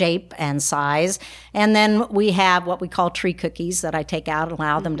shape and size. And then we have what we call tree cookies that I take out and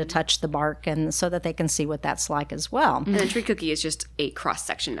allow them to touch the bark, and so that they can see what that's like as well. And a tree cookie is just a cross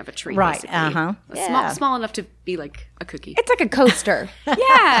section of a tree, Right. basically. Small enough to be like a cookie. It's like a coaster.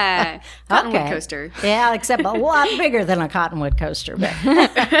 Yeah. Cottonwood coaster. Yeah, except a lot bigger than a cottonwood coaster. But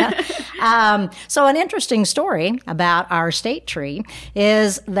so an interesting story about our state tree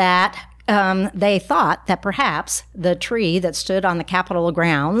is that they thought that perhaps the tree that stood on the Capitol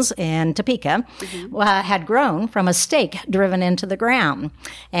grounds in Topeka had grown from a stake driven into the ground.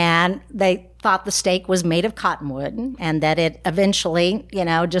 And they thought the stake was made of cottonwood, and that it eventually,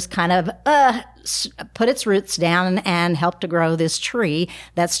 just kind of put its roots down and helped to grow this tree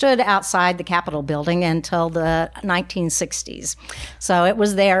that stood outside the Capitol building until the 1960s. So it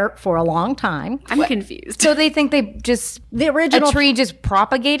was there for a long time. I'm confused. So they think the original tree just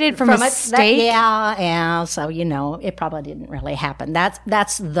propagated from a stake? Yeah. So, it probably didn't really happen.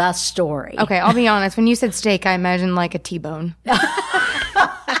 That's the story. Okay, I'll be honest. When you said steak, I imagined like a T-bone.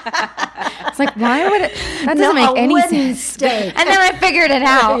 It's like, why would it? That doesn't make any sense. Steak. And then I figured it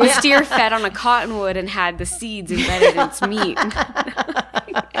out. A steer fed on a cottonwood and had the seeds embedded in its meat.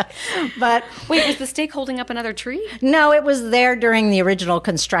 But wait, was the stake holding up another tree? No, it was there during the original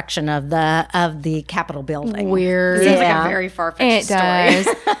construction of the Capitol building. Weird. Seems like a very far-fetched story. It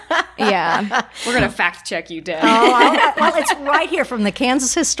does. Yeah. We're going to fact check you, Deb. Well, it's right here from the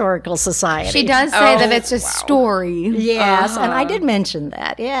Kansas Historical Society. She does say that it's a story. Yes, and I did mention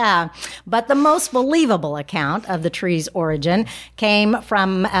that, yeah. But the most believable account of the tree's origin came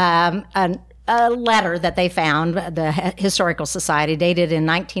from a letter that they found, the Historical Society, dated in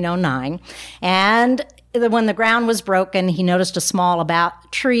 1909. And when the ground was broken, he noticed a small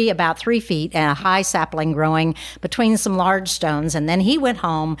tree about 3 feet and a high sapling growing between some large stones. And then he went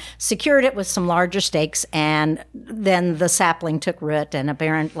home, secured it with some larger stakes, and then the sapling took root, and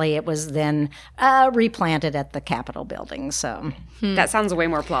apparently it was then replanted at the Capitol building. So that sounds way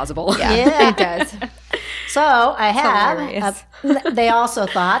more plausible. Yeah. It does. So I have. They also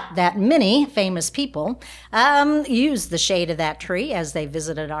thought that many famous people used the shade of that tree as they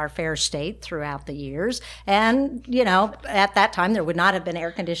visited our fair state throughout the years. And, at that time, there would not have been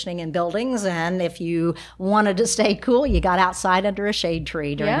air conditioning in buildings. And if you wanted to stay cool, you got outside under a shade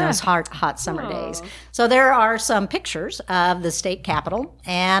tree during those hot summer days. So there are some pictures of the state capitol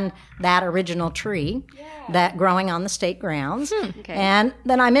and that original tree that growing on the state grounds. Okay. And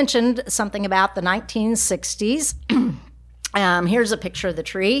then I mentioned something about the 1960s. Here's a picture of the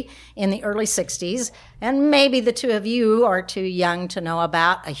tree in the early 60s. And maybe the two of you are too young to know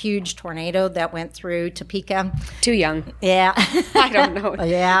about a huge tornado that went through Topeka. Too young. Yeah. I don't know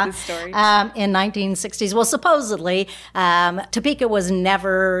this story. In 1960s. Well, supposedly, Topeka was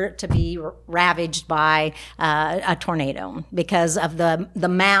never to be ravaged by a tornado because of the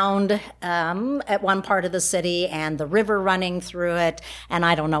mound at one part of the city and the river running through it. And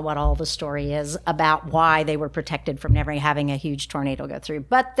I don't know what all the story is about why they were protected from never having a huge tornado go through.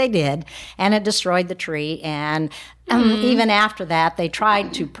 But they did, and it destroyed the tree. And even after that, they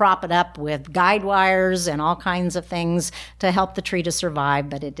tried to prop it up with guide wires and all kinds of things to help the tree to survive,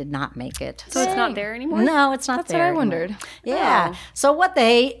 but it did not make it. So it's not there anymore? No, it's not That's there what I anymore. wondered. Yeah. So what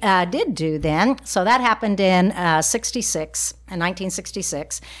they did do then, so that happened in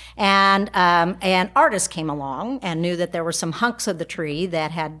 1966, and an artist came along and knew that there were some hunks of the tree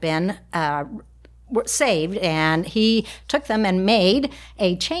that had been were saved, and he took them and made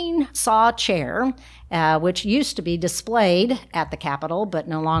a chainsaw chair, which used to be displayed at the Capitol, but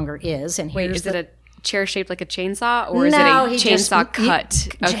no longer is. And wait, is it a chair shaped like a chainsaw, or is No, it a he chainsaw just- cut?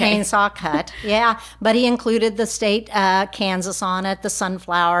 Okay. Chainsaw cut, yeah. But he included the state Kansas on it, the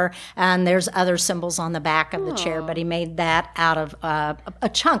sunflower, and there's other symbols on the back of the chair. But he made that out of a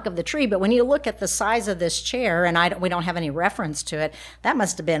chunk of the tree. But when you look at the size of this chair, and we don't have any reference to it, that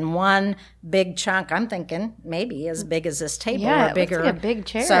must have been one big chunk. I'm thinking maybe as big as this table Yeah, or it bigger. looks like a big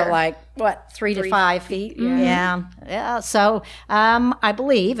chair. So like what, 3 to 5 feet? Yeah. So I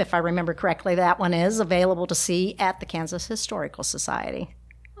believe, if I remember correctly, that one is available to see at the Kansas Historical Society.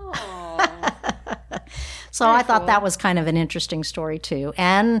 So I thought that was kind of an interesting story too.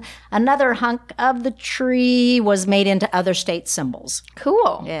 And another hunk of the tree was made into other state symbols.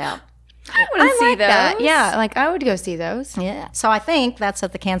 Cool. Yeah. I want to see like those. that. Yeah, like I would go see those. Yeah. So I think that's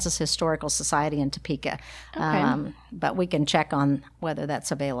at the Kansas Historical Society in Topeka. But we can check on whether that's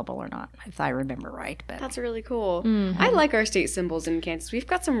available or not, if I remember right. But That's really cool. I like our state symbols in Kansas. We've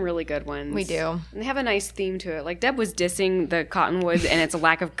got some really good ones. We do. And they have a nice theme to it. Like Deb was dissing the Cottonwood and its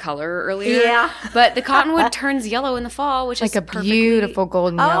lack of color earlier. Yeah. But the Cottonwood turns yellow in the fall, which Like is a beautiful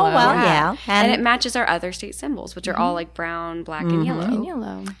golden Oh, yellow. well, yeah. And it matches our other state symbols, which are all like brown, black, and yellow. And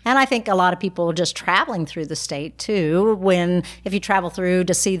yellow. And I think a lot of people just traveling through the state too, if you travel through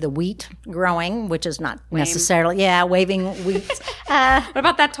to see the wheat growing, which is not necessarily, waving wheat. What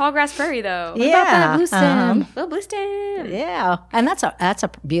about that tall grass prairie, though? What about that blue stem? Little blue stem. Yeah, and that's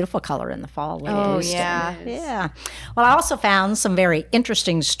a beautiful color in the fall. Oh, Blue stem. yeah. Yeah. Well, I also found some very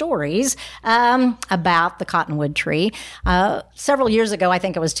interesting stories about the cottonwood tree. Several years ago, I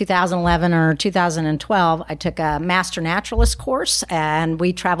think it was 2011 or 2012, I took a master naturalist course, and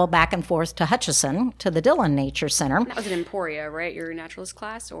we traveled back and forth to Hutchinson, to the Dillon Nature Center. That was in Emporia, right? Your naturalist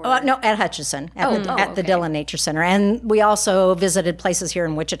class? Or No, at Hutchinson, at the Dillon Nature Center. And we also visited places here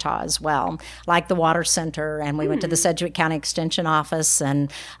in Wichita as well, like the Water Center, and we went to the Sedgwick County Extension Office, and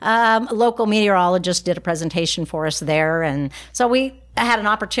a local meteorologist did a presentation for us there. And so we had an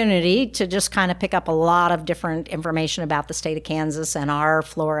opportunity to just kind of pick up a lot of different information about the state of Kansas and our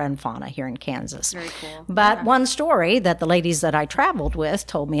flora and fauna here in Kansas. Very cool. But one story that the ladies that I traveled with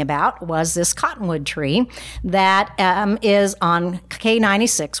told me about was this cottonwood tree that is on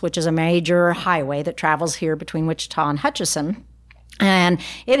K96, which is a major highway that travels here between Wichita and Hutchinson. And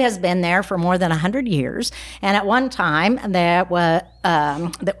it has been there for more than 100 years. And at one time, there was,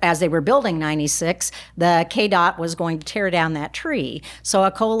 as they were building 96, the KDOT was going to tear down that tree. So a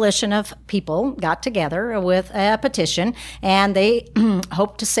coalition of people got together with a petition, and they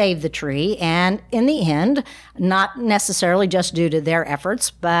hoped to save the tree. And in the end, not necessarily just due to their efforts,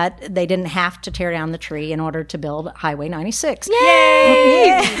 but they didn't have to tear down the tree in order to build Highway 96.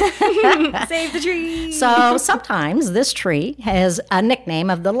 Yay! Save the tree! So sometimes this tree has a nickname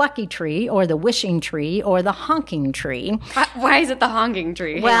of the lucky tree or the wishing tree or the honking tree. Why is it the honking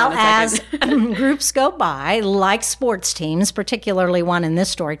tree? Hang Well, on a as second. groups go by, like sports teams, particularly one in this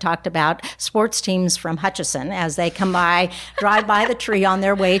story talked about sports teams from Hutchinson, as they come by, drive by the tree on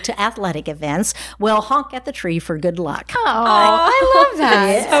their way to athletic events, will honk at the tree for good luck. Oh, I love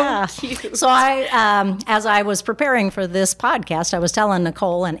that. Yeah. So cute. So I, as I was preparing for this podcast, I was telling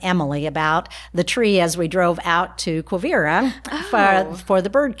Nicole and Emily about the tree as we drove out to Quivira for the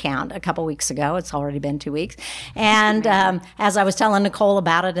bird count a couple weeks ago. It's already been 2 weeks. And as I was telling Nicole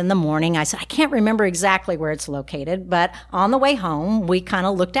about it in the morning, I said, I can't remember exactly where it's located, but on the way home, we kind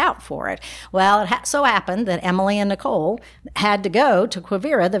of looked out for it. Well, it so happened that Emily and Nicole had to go to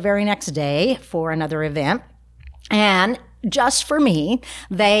Quivira the very next day for another event. And just for me,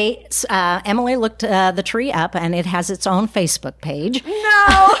 Emily looked the tree up, and it has its own Facebook page.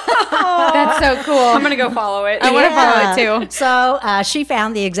 No! That's so cool. I'm going to go follow it. I want to follow it too. So she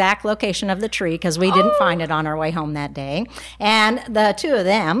found the exact location of the tree because we didn't find it on our way home that day. And the two of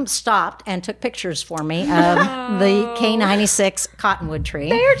them stopped and took pictures for me of the K96 cottonwood tree.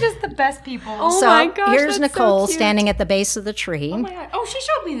 They are just the best people. Oh so my gosh, here's that's so Nicole cute. standing at the base of the tree. Oh my God. Oh, she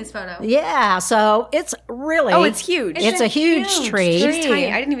showed me this photo. Yeah, so it's really... Oh, it's huge. It's a huge tree. She's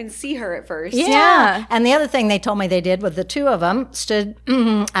tiny. I didn't even see her at first. Yeah. And the other thing they told me they did was the two of them stood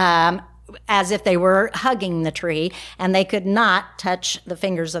as if they were hugging the tree, and they could not touch the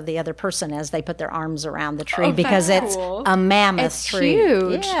fingers of the other person as they put their arms around the tree because it's cool. a mammoth It's tree.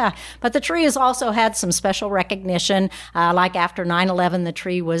 huge. Yeah. But the tree has also had some special recognition. Like after 9/11, the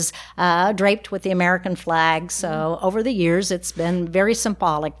tree was draped with the American flag. So over the years, it's been very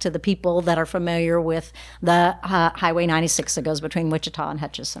symbolic to the people that are familiar with the Highway 96 that goes between Wichita and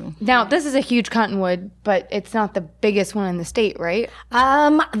Hutchinson. Now, this is a huge cottonwood, but it's not the biggest one in the state, right?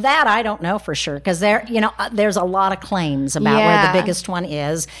 That I don't know for sure because there's a lot of claims about where Yeah. the biggest one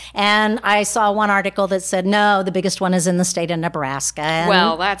is, and I saw one article that said no, the biggest one is in the state of Nebraska. And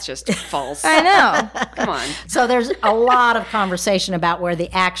Well, that's just false. I know. Come on. so there's a lot of conversation about where the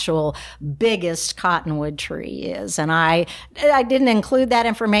actual biggest cottonwood tree is, and I didn't include that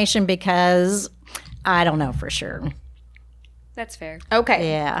information because I don't know for sure. That's fair. Okay.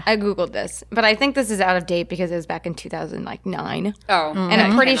 Yeah. I Googled this, but I think this is out of date because it was back in 2009. Oh. And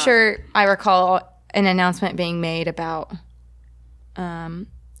I'm pretty sure I recall an announcement being made about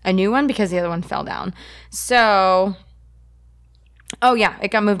a new one because the other one fell down. So, oh yeah,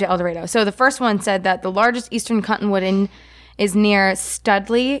 it got moved to El Dorado. So the first one said that the largest eastern cottonwood in is near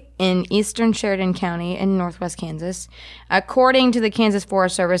Studley in eastern Sheridan County in northwest Kansas. According to the Kansas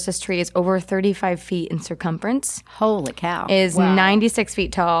Forest Service, this tree is over 35 feet in circumference. Holy cow. Is 96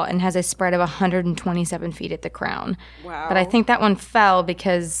 feet tall and has a spread of 127 feet at the crown. Wow. But I think that one fell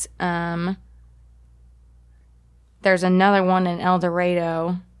because there's another one in El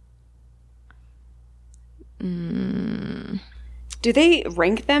Dorado. Do they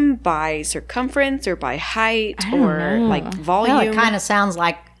rank them by circumference or by height or like volume? Well, it kind of sounds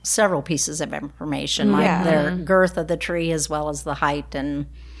like several pieces of information, like their girth of the tree as well as the height. And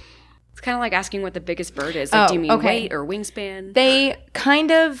it's kind of like asking what the biggest bird is. Like, do you mean weight or wingspan? They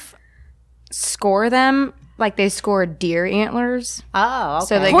kind of score them like they score deer antlers. oh, okay.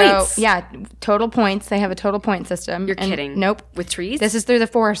 So they Points? go, total points. They have a total point system. You're kidding. Nope. With trees? This is through the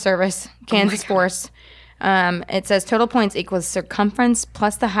Forest Service, Kansas Forest. It says total points equals circumference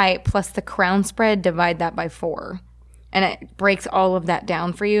plus the height plus the crown spread, divide that by 4. And it breaks all of that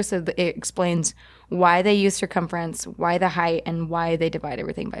down for you. So it explains why they use circumference, why the height, and why they divide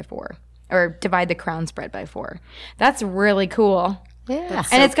everything by 4. Or divide the crown spread by 4. That's really cool. Yeah.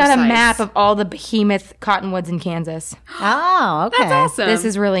 And it's got a map of all the behemoth cottonwoods in Kansas. Oh, okay. That's awesome. This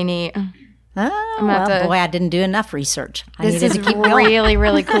is really neat. Oh, about well, to- boy, I didn't do enough research. I This needed is to keep going. really,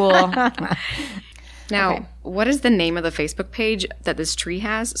 really cool. Now, what is the name of the Facebook page that this tree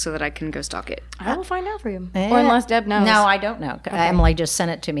has so that I can go stalk it? I will find out for you. Or unless Deb knows. No, I don't know. Emily just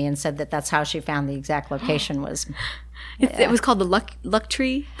sent it to me and said that that's how she found the exact location was It was called the luck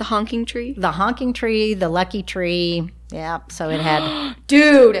tree, the honking tree. the honking tree, the lucky tree. Yeah, so it had...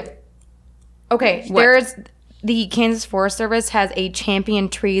 Dude. Okay, there's the Kansas Forest Service has a champion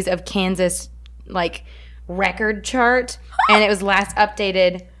trees of Kansas like record chart, and it was last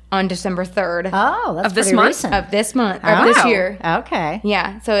updated on December 3rd Oh, that's Of this pretty month? recent. of this month of this Wow. year. Okay.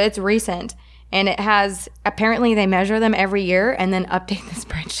 Yeah, so it's recent. And it has, apparently they measure them every year and then update the Who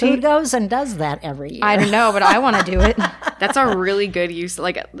spreadsheet. goes and does that every year? I don't know, but I want to do it. That's a really good use.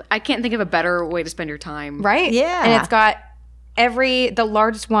 Like, I can't think of a better way to spend your time. Right? Yeah. And it's got the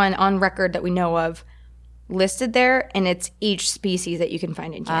largest one on record that we know of listed there, and it's each species that you can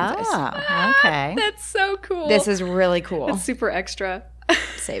find in Kansas. Oh, okay. That's so cool. This is really cool. That's super extra.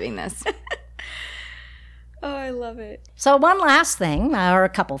 Saving this. Oh, I love it. So one last thing, or a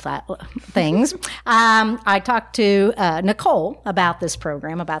couple things. I talked to Nicole about this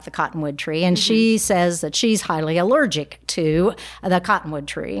program, about the cottonwood tree, and she says that she's highly allergic to the cottonwood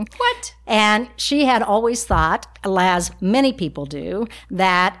tree. What? And she had always thought, as many people do,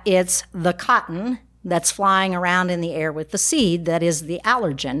 that it's the cotton that's flying around in the air with the seed that is the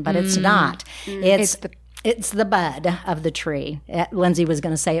allergen, but it's not. It's the bud of the tree. Lindsay was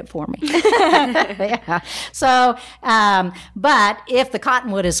going to say it for me. Yeah. So, but if the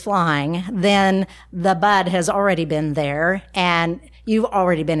cottonwood is flying, then the bud has already been there and you've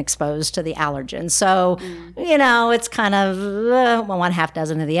already been exposed to the allergen. So, it's kind of one half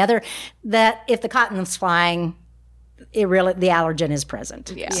dozen of the other. That if the cotton is flying, the allergen is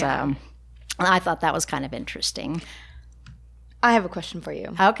present. Yeah. So I thought that was kind of interesting. I have a question for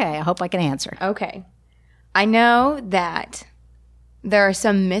you. Okay, I hope I can answer. Okay. I know that there are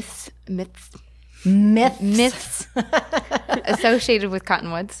some myths associated with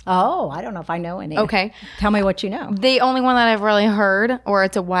cottonwoods. Oh, I don't know if I know any. Okay. Tell me what you know. The only one that I've really heard, or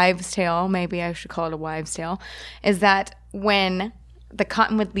it's a wives' tale, maybe I should call it a wives' tale, is that when the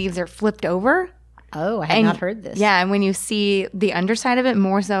cottonwood leaves are flipped over. Oh, I had not heard this. Yeah, and when you see the underside of it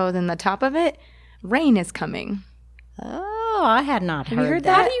more so than the top of it, rain is coming. Oh, I had not heard, heard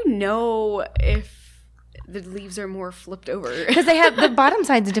How that. do you know if the leaves are more flipped over? Because they have the bottom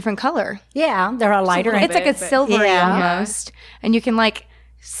side's a different color. Yeah, they're a lighter. little It's like a bit, but- silvery Yeah. almost. And you can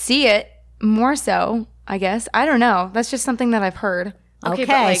see it more so, I guess. I don't know. That's just something that I've heard. Okay,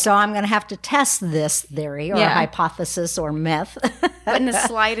 but so I'm going to have to test this theory or Yeah. hypothesis or myth. But in the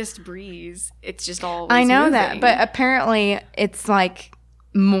slightest breeze, it's just all. I know that, but apparently it's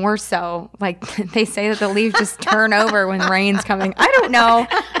more so. They say that the leaves just turn over when rain's coming. I don't know.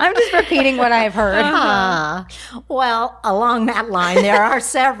 I'm just repeating what I've heard. Well, along that line, there are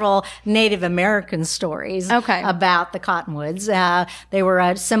several Native American stories about the cottonwoods. They were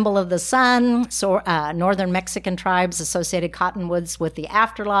a symbol of the sun. So, northern Mexican tribes associated cottonwoods with the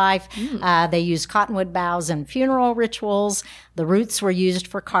afterlife. They used cottonwood boughs in funeral rituals. The roots were used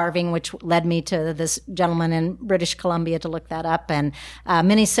for carving, which led me to this gentleman in British Columbia to look that up. And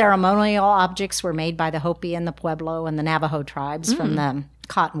many ceremonial objects were made by the Hopi and the Pueblo and the Navajo tribes from the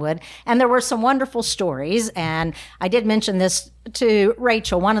Cottonwood. And there were some wonderful stories. And I did mention this to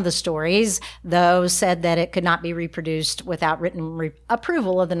Rachel. One of the stories, though, said that it could not be reproduced without written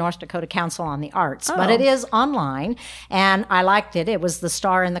approval of the North Dakota Council on the Arts. But it is online, and I liked it. It was the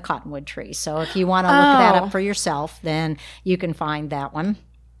star in the Cottonwood tree. So if you want to look that up for yourself, then you can find that one.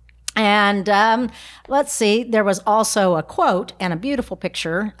 And let's see, there was also a quote and a beautiful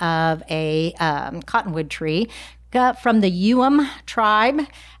picture of a cottonwood tree from the Yuam tribe,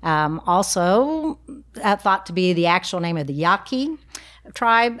 also thought to be the actual name of the Yaqui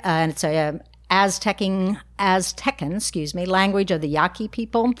tribe. And it's a Aztecan, language of the Yaqui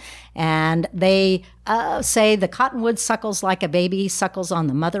people. And they say the cottonwood suckles like a baby suckles on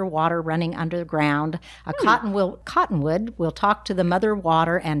the mother water running underground. A cottonwood will talk to the mother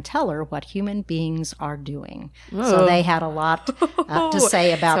water and tell her what human beings are doing. Whoa. So they had a lot to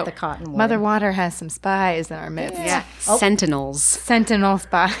say about the cottonwood. Mother water has some spies in our midst. Yeah. Sentinels. Sentinel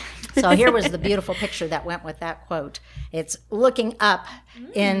spies. So here was the beautiful picture that went with that quote. It's looking up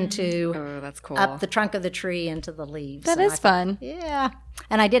into that's cool. up the trunk of the tree into the leaves. That is fun. Yeah.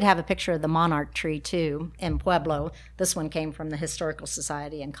 And I did have a picture of the monarch tree, too, in Pueblo. This one came from the Historical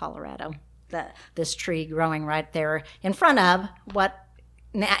Society in Colorado. This tree growing right there in front of what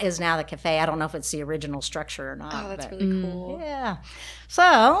is now the cafe. I don't know if it's the original structure or not. Oh, that's really cool. Yeah. So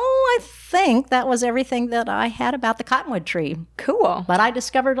I think that was everything that I had about the cottonwood tree. Cool. But I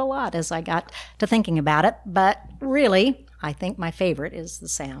discovered a lot as I got to thinking about it. But really, I think my favorite is the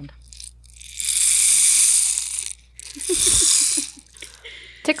sound.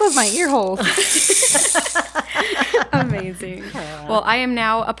 Tickles my ear holes. Amazing. Well, I am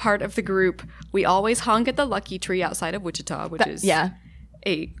now a part of the group We Always Honk at the Lucky Tree outside of Wichita, which is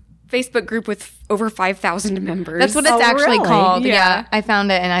a Facebook group with over 5,000 members. That's what it's actually called. Yeah. I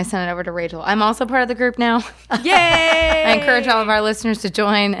found it and I sent it over to Rachel. I'm also part of the group now. Yay! I encourage all of our listeners to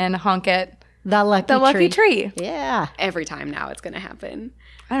join and honk at the lucky tree. Yeah. Every time now it's going to happen.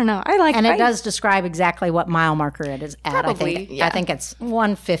 I don't know. I like And it does describe exactly what mile marker it is at. Probably, I think it's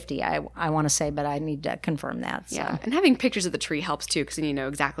 150, I want to say, but I need to confirm that. So. Yeah, and having pictures of the tree helps too, because then you know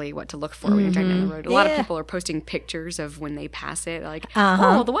exactly what to look for when you're driving down the road. A lot of people are posting pictures of when they pass it, like,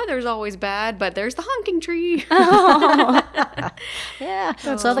 oh, the weather's always bad, but there's the honking tree. Yeah,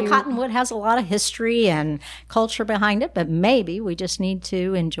 so the cottonwood has a lot of history and culture behind it, but maybe we just need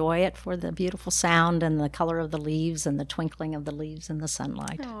to enjoy it for the beautiful sound and the color of the leaves and the twinkling of the leaves in the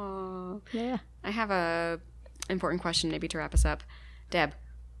sunlight. Aww. Yeah. I have a important question maybe to wrap us up. Deb.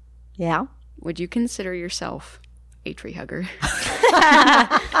 Yeah? Would you consider yourself a tree hugger?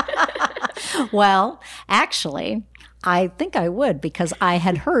 Well, actually, I think I would, because I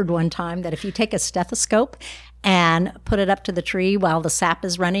had heard one time that if you take a stethoscope and put it up to the tree while the sap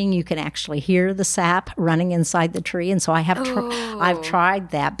is running, you can actually hear the sap running inside the tree. And so I have I've tried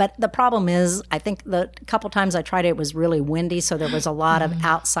that. But the problem is, I think the couple times I tried it, it was really windy, so there was a lot of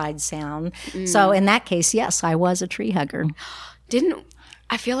outside sound. So in that case, yes, I was a tree hugger.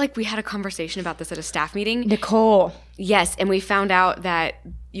 I feel like we had a conversation about this at a staff meeting. Nicole. Yes, and we found out that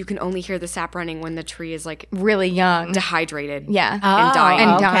you can only hear the sap running when the tree is like really young, dehydrated. Yeah. And dying.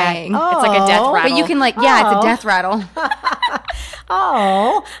 And dying. It's like a death rattle. But you can it's a death rattle.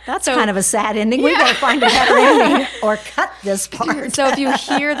 Oh, that's kind of a sad ending. We better find a better ending or cut this part. So if you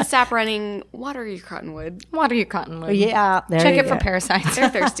hear the sap running, water your cottonwood. Water your cottonwood. Yeah. Check it for parasites. They're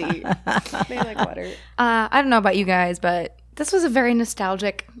thirsty. They like water. I don't know about you guys, but this was a very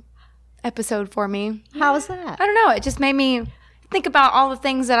nostalgic episode for me. How was that? I don't know. It just made me think about all the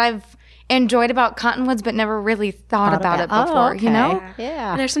things that I've enjoyed about cottonwoods, but never really thought about it before, you know?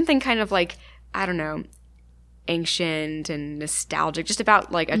 Yeah. And there's something kind of like, I don't know, ancient and nostalgic just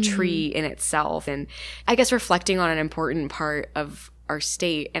about like a tree in itself. And I guess reflecting on an important part of our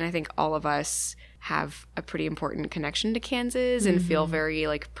state. And I think all of us have a pretty important connection to Kansas and feel very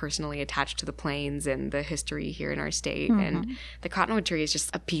like personally attached to the plains and the history here in our state. And the cottonwood tree is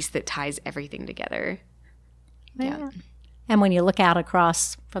just a piece that ties everything together. Yeah. And when you look out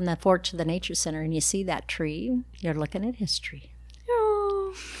across from the porch of the Nature Center and you see that tree, you're looking at history.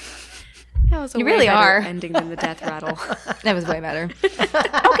 Oh, that was a you way really better are ending than the death rattle. That was way better.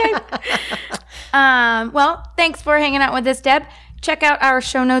 Okay. Well, thanks for hanging out with us, Deb. Check out our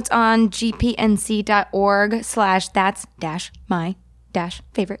show notes on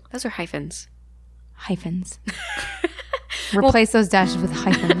gpnc.org/that's-my-favorite. Those are hyphens. Hyphens. Replace those dashes with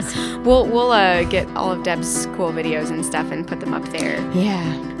hyphens. We'll get all of Deb's cool videos and stuff and put them up there.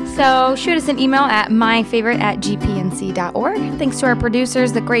 Yeah. So shoot us an email at myfavorite@gpnc.org. Thanks to our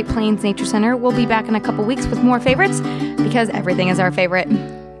producers, the Great Plains Nature Center. We'll be back in a couple weeks with more favorites because everything is our favorite.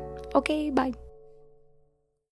 Okay, bye.